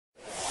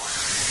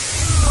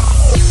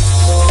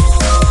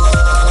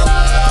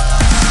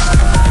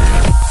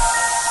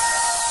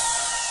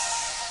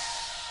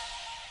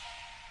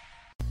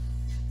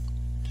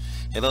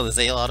Hello, this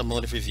is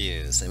Automotive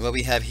Reviews, and what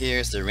we have here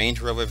is the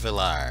Range Rover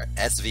Velar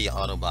SV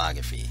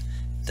Autobiography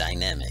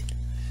Dynamic.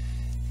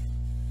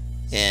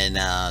 And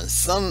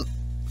some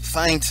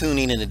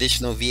fine-tuning and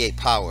additional V8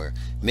 power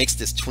makes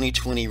this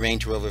 2020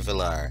 Range Rover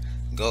Velar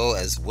go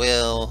as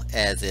well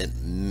as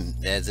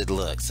it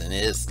looks, and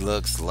it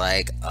looks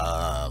like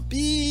a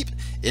beep.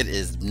 It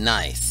is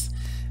nice.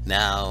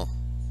 Now,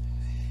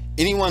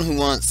 anyone who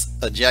wants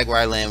a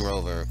Jaguar Land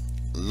Rover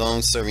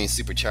long-serving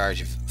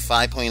supercharged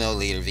 5.0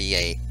 liter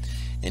V8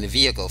 in a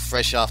vehicle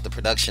fresh off the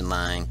production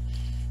line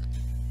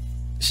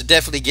should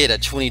definitely get a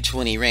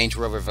 2020 Range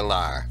Rover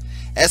Velar.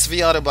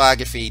 SV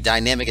Autobiography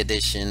Dynamic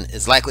Edition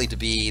is likely to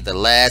be the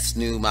last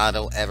new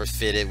model ever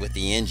fitted with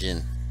the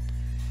engine.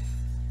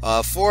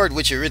 Ford,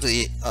 which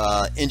originally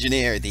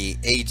engineered the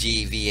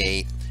AG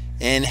V8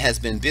 and has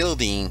been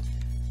building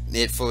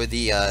it for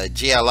the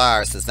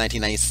GLR since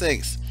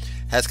 1996,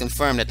 has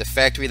confirmed that the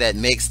factory that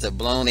makes the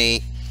blown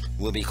 8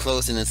 will be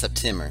closing in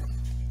September.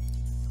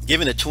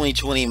 Given the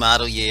 2020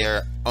 model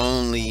year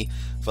only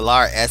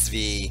Velar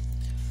SV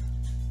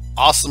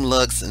awesome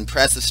looks,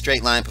 impressive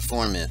straight line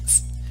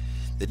performance,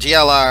 the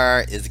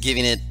GLR is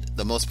giving it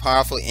the most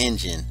powerful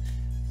engine,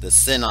 the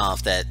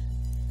send-off that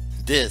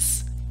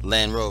this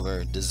Land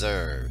Rover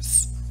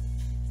deserves.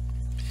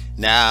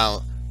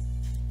 Now,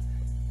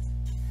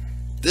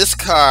 this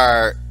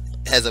car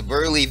has a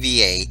burly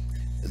V8,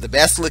 the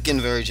best looking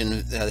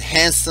version,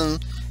 handsome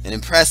and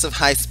impressive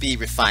high-speed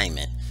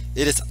refinement.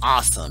 It is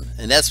awesome,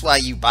 and that's why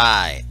you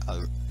buy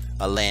a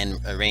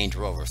Range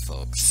Rover,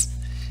 folks.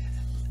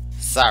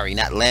 Sorry,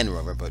 not Land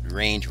Rover, but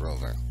Range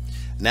Rover.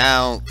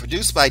 Now,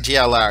 produced by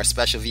GLR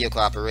Special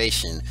Vehicle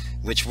Operation,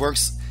 which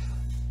works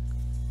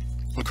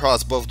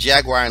across both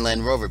Jaguar and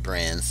Land Rover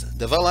brands,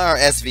 the Velar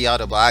SV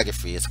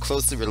Autobiography is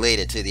closely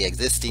related to the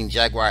existing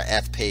Jaguar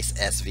F-Pace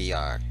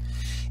SVR.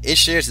 It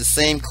shares the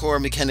same core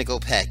mechanical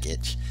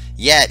package,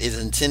 yet is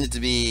intended to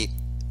be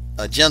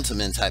a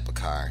gentleman type of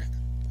car,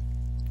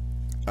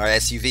 or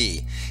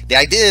SUV. The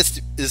idea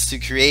is to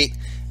create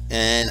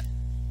an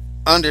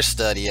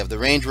understudy of the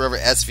Range Rover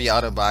SV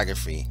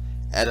Autobiography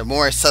at a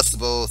more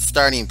accessible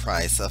starting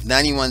price of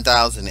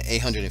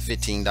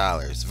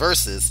 $91,815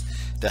 versus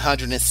the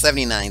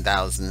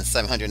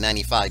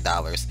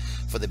 $179,795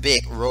 for the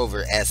big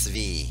Rover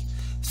SV.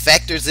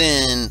 Factors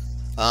in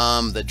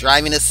the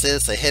driving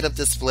assist, a head-up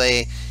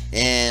display,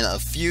 and a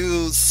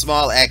few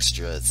small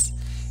extras.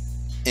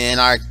 In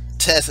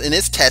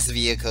its test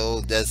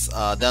vehicle that's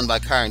done by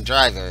Car and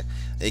Driver,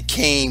 it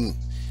came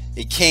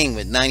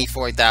with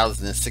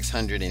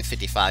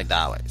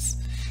 $94,655.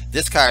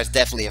 This car is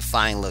definitely a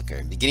fine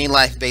looker. Beginning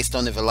life based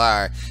on the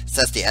Velar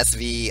sets the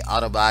SV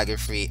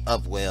Autobiography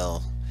up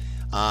well.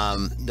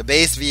 The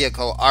base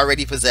vehicle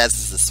already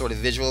possesses a sort of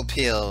visual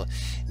appeal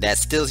that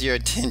steals your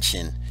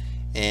attention,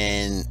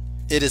 and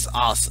it is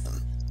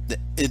awesome.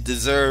 It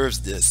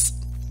deserves this.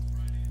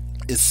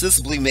 It's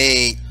sensibly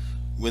made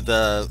with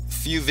a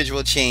few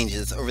visual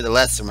changes over the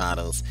lesser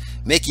models,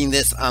 making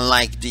this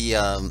unlike the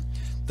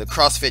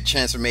CrossFit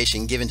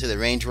transformation given to the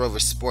Range Rover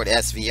Sport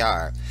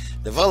SVR.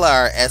 The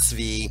Velar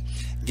SV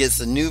gets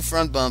a new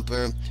front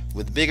bumper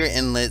with bigger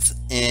inlets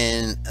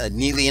and a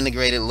neatly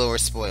integrated lower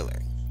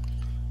spoiler,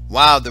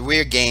 while the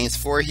rear gains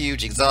 4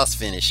 huge exhaust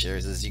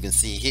finishers, as you can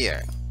see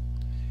here.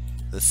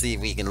 Let's see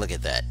if we can look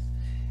at that.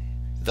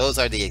 Those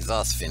are the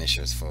exhaust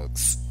finishers,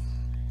 folks,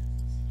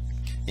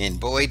 and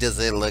boy does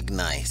it look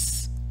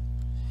nice.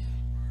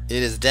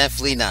 It is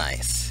definitely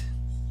nice.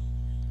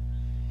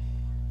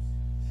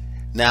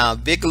 Now,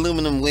 big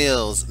aluminum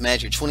wheels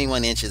measure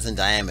 21 inches in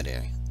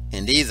diameter,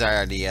 and these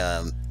are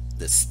the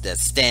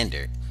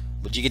standard,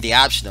 but you get the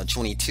optional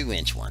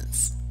 22-inch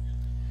ones.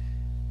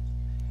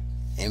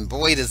 And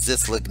boy does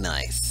this look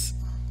nice.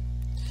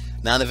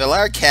 Now, the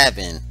Velar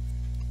cabin,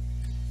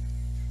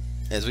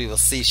 as we will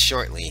see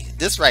shortly,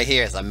 this right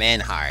here is a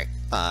Manhart.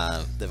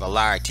 The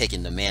Velar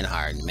taking the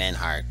Manhart and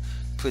Manhart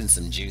putting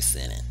some juice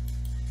in it.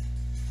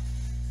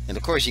 And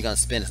of course you're going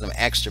to spend some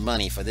extra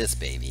money for this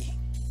baby.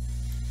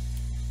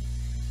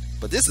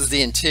 But this is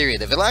the interior.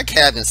 The Velar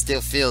cabin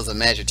still feels a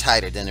measure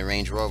tighter than the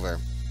Range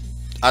Rover,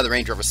 or the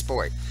Range Rover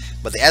Sport.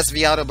 But the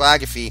SV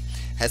Autobiography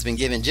has been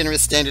given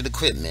generous standard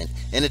equipment,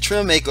 and the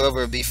trim makeover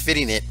will be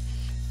fitting it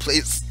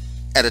placed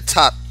at the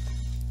top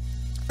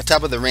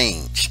of the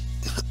range.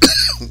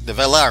 The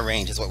Velar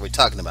range is what we're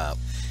talking about.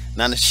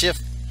 Now the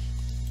shift.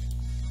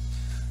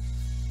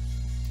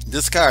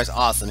 This car is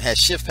awesome. It has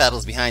shift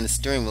pedals behind the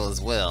steering wheel as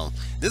well.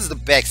 This is the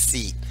back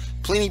seat.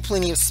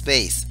 Plenty of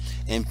space,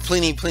 and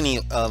plenty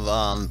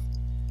of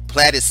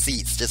platted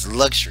seats. Just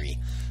luxury,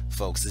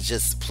 folks. It's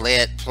just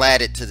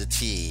platted to the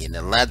T, and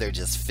the leather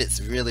just fits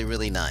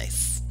really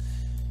nice.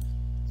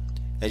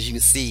 As you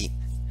can see,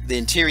 the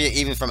interior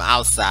even from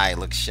outside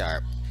looks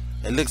sharp.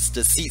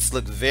 The seats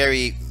look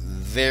very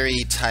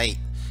tight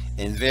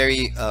and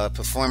very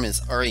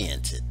performance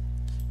oriented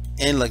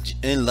and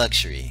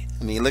luxury.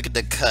 I mean, look at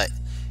the cut.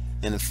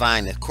 And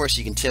fine, of course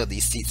you can tell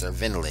these seats are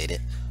ventilated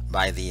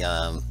by the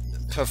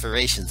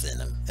perforations in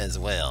them as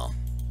well.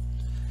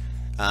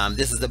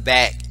 This is the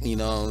back,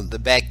 the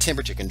back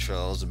temperature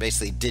controls are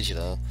basically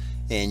digital,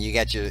 and you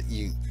got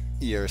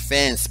your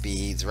fan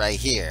speeds right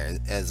here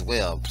as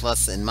well,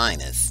 plus and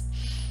minus.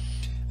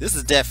 This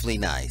is definitely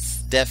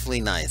nice,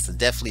 definitely nice,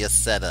 definitely a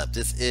setup.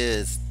 This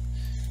is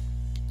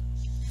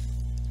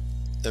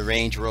the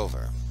Range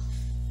Rover.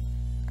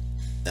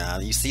 Now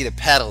you see the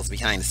pedals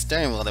behind the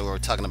steering wheel that we were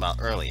talking about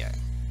earlier.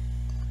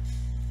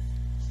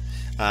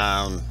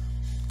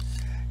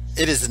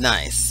 It is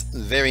nice,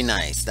 very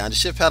nice. Now the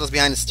shift pedals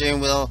behind the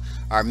steering wheel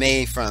are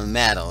made from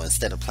metal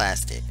instead of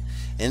plastic,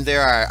 and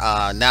there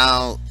are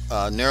now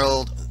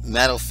knurled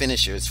metal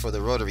finishers for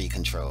the rotary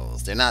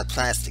controls. They're not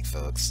plastic,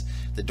 folks.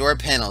 The door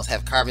panels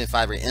have carbon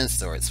fiber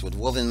inserts with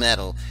woven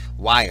metal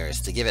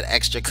wires to give it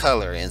extra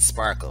color and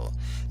sparkle.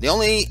 The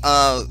only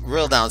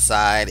real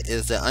downside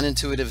is the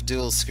unintuitive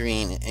dual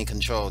screen and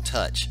control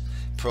touch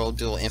Pro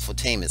Dual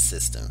infotainment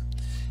system,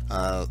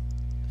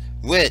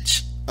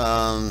 which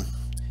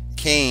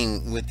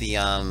came with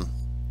the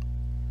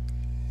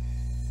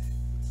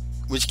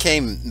which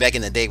came back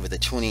in the day with the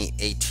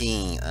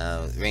 2018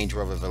 Range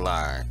Rover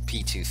Velar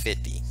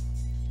P250.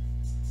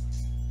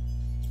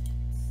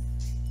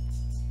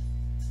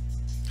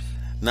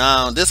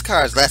 Now this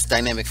car is less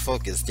dynamic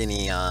focused than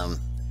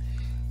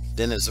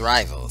its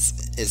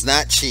rivals. It's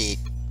not cheap,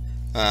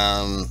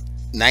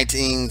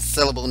 19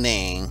 syllable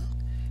name,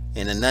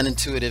 and a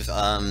non-intuitive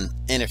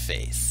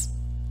interface.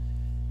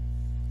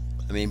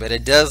 I mean, but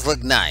it does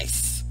look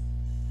nice.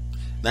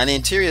 Now the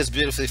interior is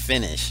beautifully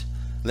finished.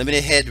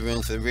 Limited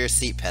headroom for the rear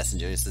seat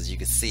passengers, as you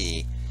can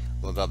see.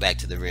 We'll go back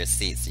to the rear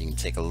seat so you can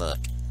take a look.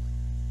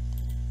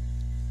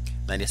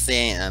 Now they're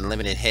saying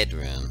unlimited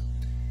headroom.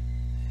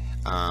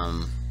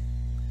 And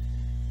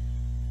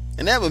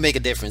that would make a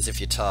difference if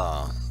you're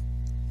tall.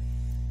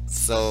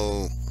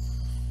 So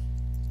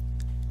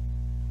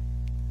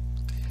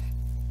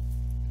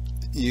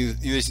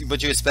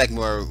but you expect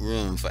more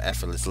room for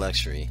effortless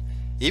luxury.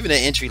 Even an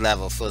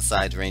entry-level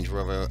full-size Range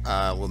Rover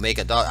will make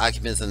adult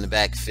occupants in the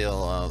back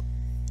feel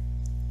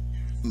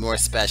more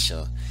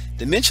special.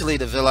 Dimensionally,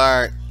 the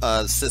Velar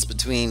sits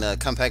between a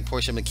compact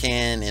Porsche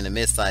Macan and a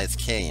mid-size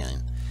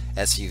Cayenne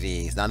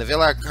SUVs. Now, the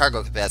Velar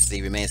cargo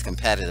capacity remains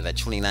competitive at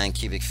 29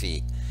 cubic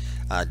feet,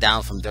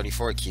 down from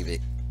 34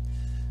 cubic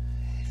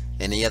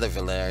in the other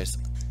Velars,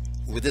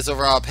 with this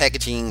overall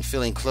packaging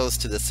feeling close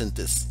to the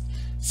synthesis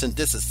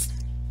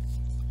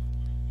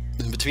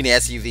between the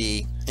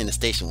SUV and the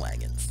station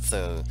wagons.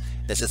 So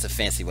that's just a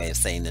fancy way of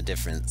saying the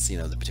difference, you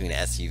know, between the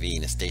SUV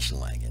and the station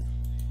wagon.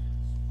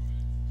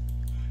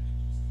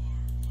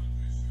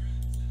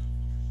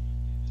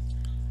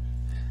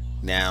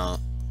 Now,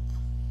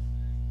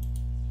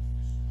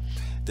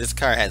 this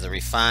car has a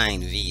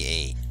refined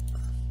V8,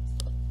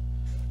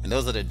 and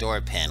those are the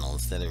door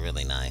panels that are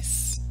really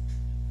nice,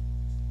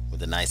 with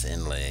the nice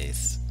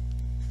inlays.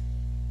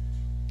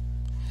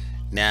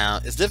 Now,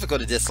 it's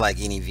difficult to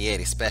dislike any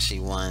V8, especially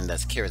one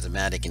that's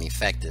charismatic and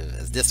effective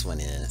as this one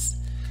is.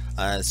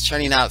 It's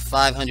churning out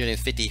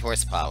 550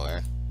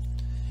 horsepower,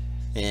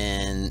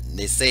 and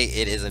they say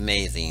it is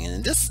amazing.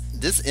 And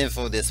this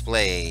info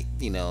display,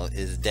 you know,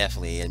 is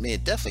definitely, I mean,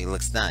 it definitely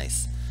looks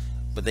nice,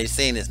 but they're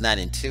saying it's not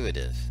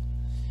intuitive.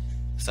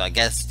 So I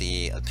guess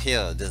the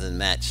appeal doesn't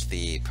match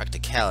the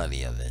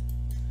practicality of it.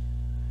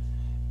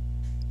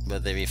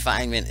 But the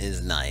refinement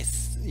is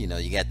nice. You know,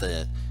 you got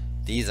the,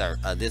 these are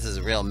this is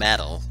real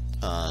metal,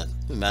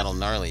 metal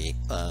gnarly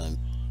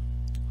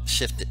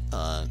shifted.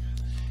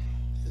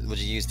 What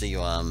you use to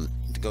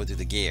go through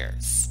the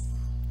gears.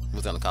 I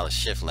was gonna call it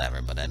shift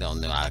lever, but I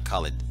don't know. I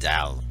call it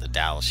the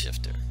dowel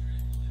shifter.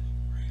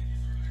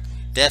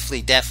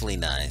 Definitely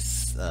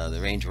nice.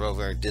 The Range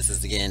Rover. This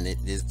is again.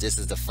 This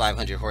is the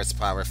 500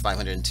 horsepower,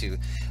 502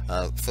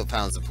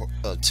 foot-pounds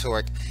of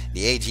torque.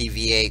 The AG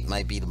V8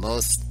 might be the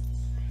most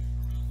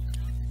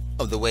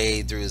of the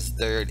way through its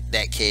third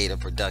decade of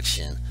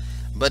production,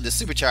 but the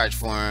supercharged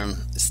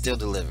form still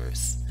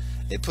delivers.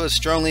 It pushes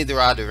strongly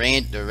throughout the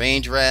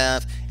range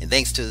rev, and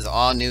thanks to its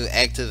all-new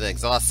active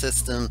exhaust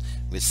system,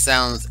 which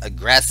sounds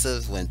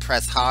aggressive when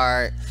pressed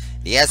hard,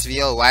 the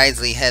SVO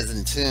wisely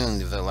hasn't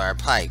tuned the Velar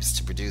pipes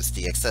to produce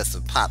the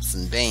excessive pops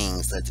and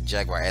bangs that the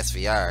Jaguar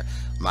SVR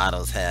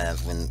models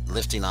have when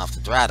lifting off the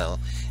throttle.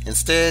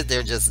 Instead,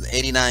 they're just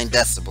 89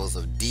 decibels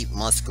of deep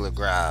muscular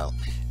growl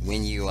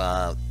when you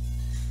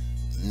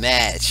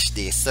match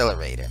the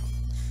accelerator.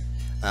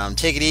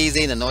 Take it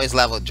easy. The noise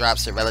level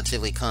drops to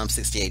relatively calm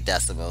 68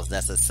 decibels.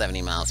 That's at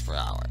 70 miles per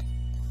hour.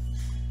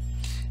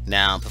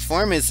 Now,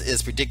 performance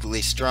is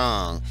particularly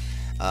strong.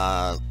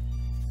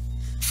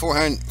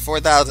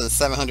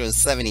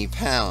 4,770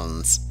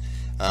 pounds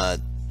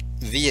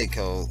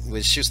vehicle,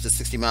 which shoots to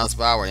 60 miles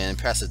per hour in an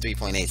impressive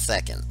 3.8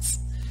 seconds,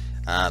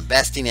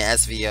 besting the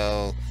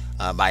SVO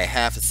by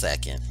half a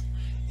second,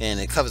 and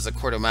it covers a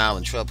quarter mile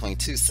in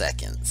 12.2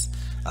 seconds.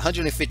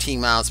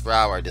 115 miles per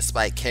hour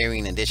despite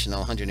carrying an additional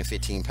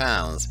 115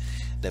 pounds.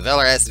 The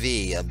Velar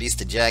SV beats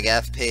the Jag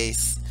F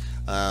pace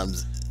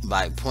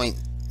by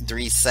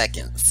 0.3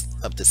 seconds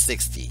up to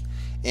 60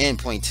 and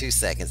 0.2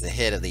 seconds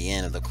ahead of the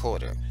end of the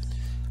quarter.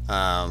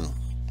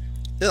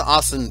 This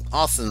awesome.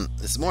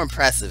 It's more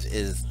impressive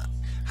is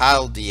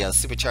how the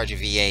supercharger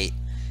V8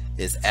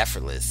 is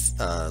effortless.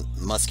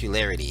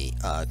 Muscularity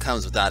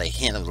comes without a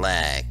hint of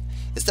lag.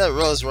 It's that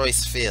Rolls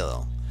Royce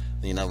feel,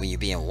 you know, when you're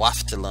being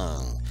wafted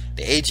along.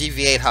 The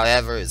AGV8,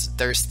 however, is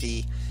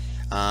thirsty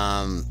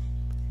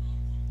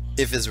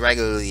if it's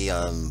regularly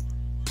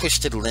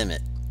pushed to the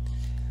limit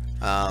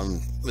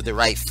with the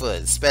right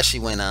foot, especially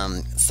when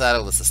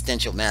saddled with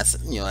substantial mass,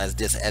 you know, as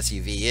this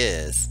SUV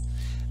is.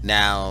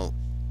 Now,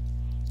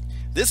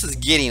 this is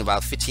getting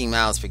about 15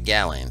 miles per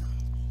gallon,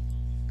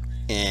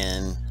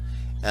 and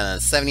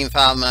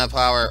 75 mile per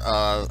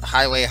hour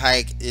highway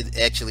hike, it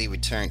actually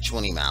returned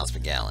 20 miles per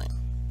gallon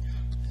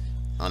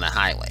on a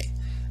highway.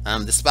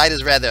 Despite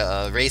its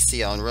rather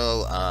racy on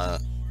road,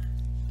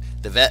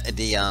 the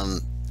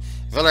Velar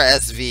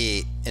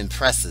SV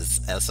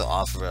impresses also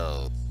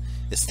off-road.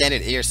 The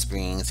standard air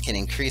springs can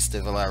increase the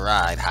Velar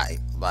ride height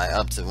by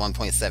up to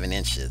 1.7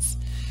 inches.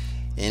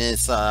 In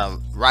its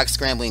rock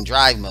scrambling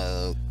drive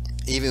mode,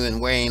 even when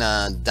wearing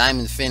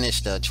diamond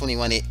finished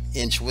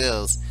 21-inch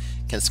wheels,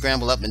 can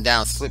scramble up and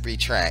down slippery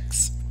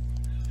tracks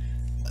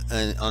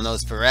on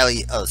those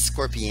Pirelli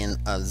Scorpion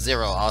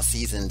Zero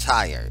all-season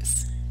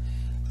tires,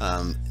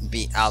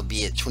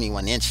 albeit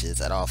 21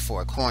 inches at all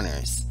four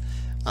corners.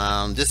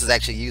 This is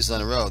actually used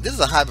on the road. This is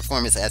a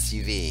high-performance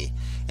SUV,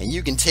 and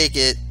you can take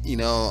it, you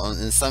know,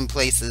 in some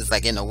places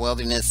like in the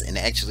wilderness, and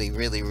actually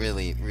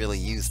really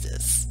use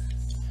this.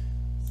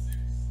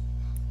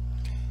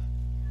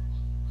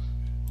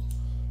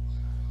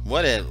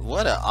 What an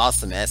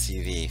awesome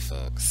SUV,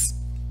 folks.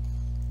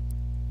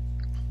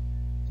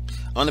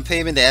 On the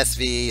pavement, the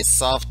SV is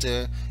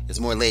softer, it's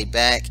more laid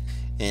back,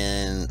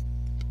 and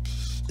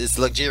it's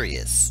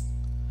luxurious.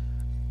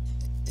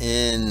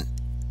 And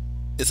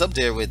it's up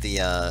there with the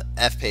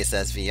F-Pace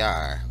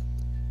SVR,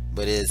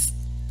 but it's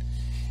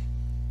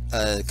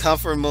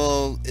comfort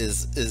mode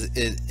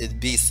it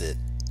beats it.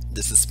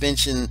 The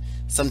suspension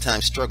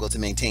sometimes struggle to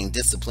maintain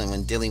discipline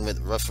when dealing with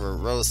rougher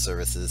road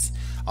surfaces,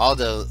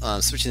 although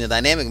switching to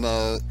dynamic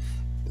mode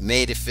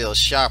made it feel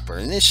sharper,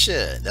 and it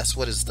should. That's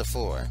what it's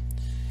for.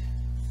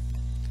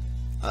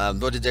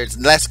 But there's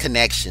less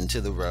connection to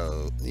the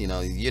road. You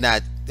know, you're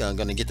not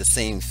going to get the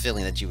same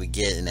feeling that you would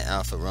get in the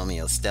Alfa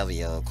Romeo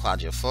Stelvio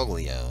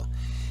Quadrifoglio,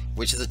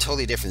 which is a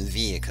totally different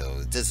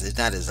vehicle. This is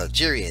not as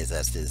luxurious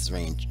as this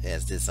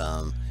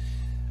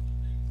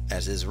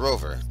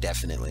Rover,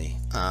 definitely.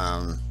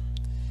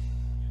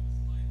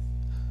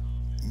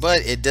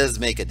 But it does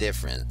make a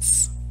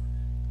difference.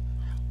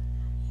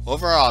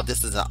 Overall,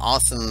 this is an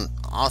awesome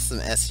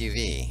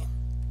SUV.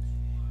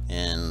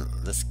 And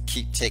let's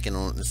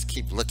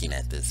keep looking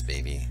at this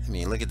baby. I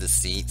mean, look at the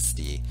seats.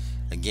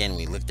 Again,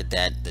 we looked at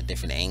the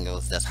different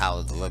angles. That's how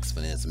it looks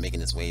when it's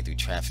making its way through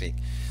traffic.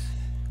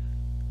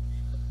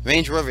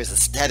 Range Rover is a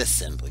status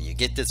symbol. You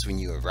get this when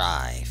you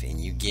arrive, and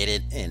you get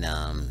it in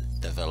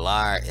the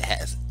Velar. It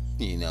has,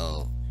 you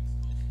know,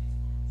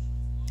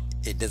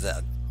 it does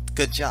a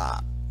good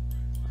job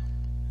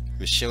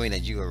with showing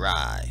that you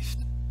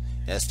arrived.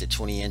 That's the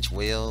 20-inch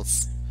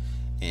wheels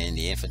and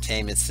the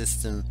infotainment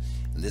system.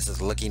 This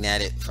is looking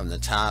at it from the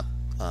top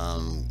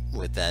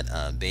with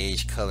that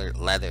beige colored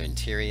leather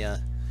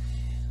interior.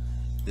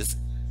 This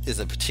is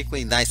a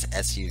particularly nice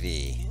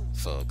SUV,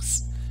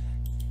 folks,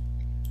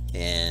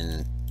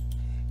 and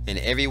in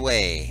every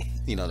way,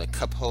 you know, the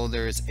cup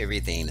holders,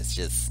 everything is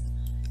just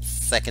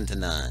second to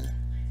none.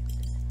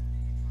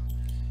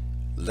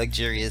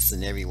 Luxurious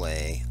in every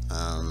way.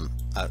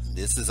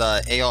 This is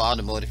AO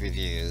Automotive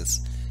Reviews,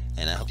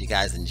 and I hope you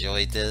guys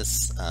enjoyed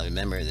this.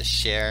 Remember to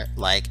share,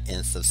 like,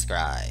 and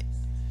subscribe.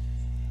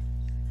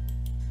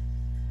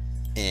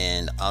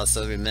 And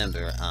also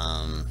remember,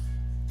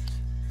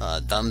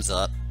 thumbs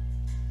up.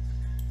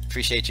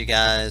 Appreciate you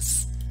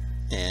guys,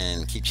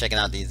 and keep checking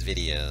out these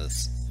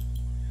videos.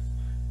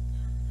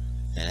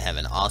 And have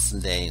an awesome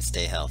day and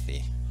stay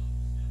healthy.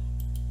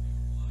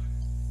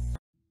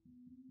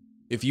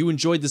 If you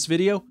enjoyed this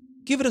video,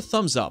 give it a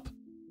thumbs up,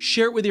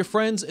 share it with your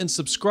friends, and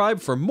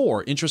subscribe for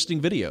more interesting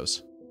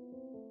videos.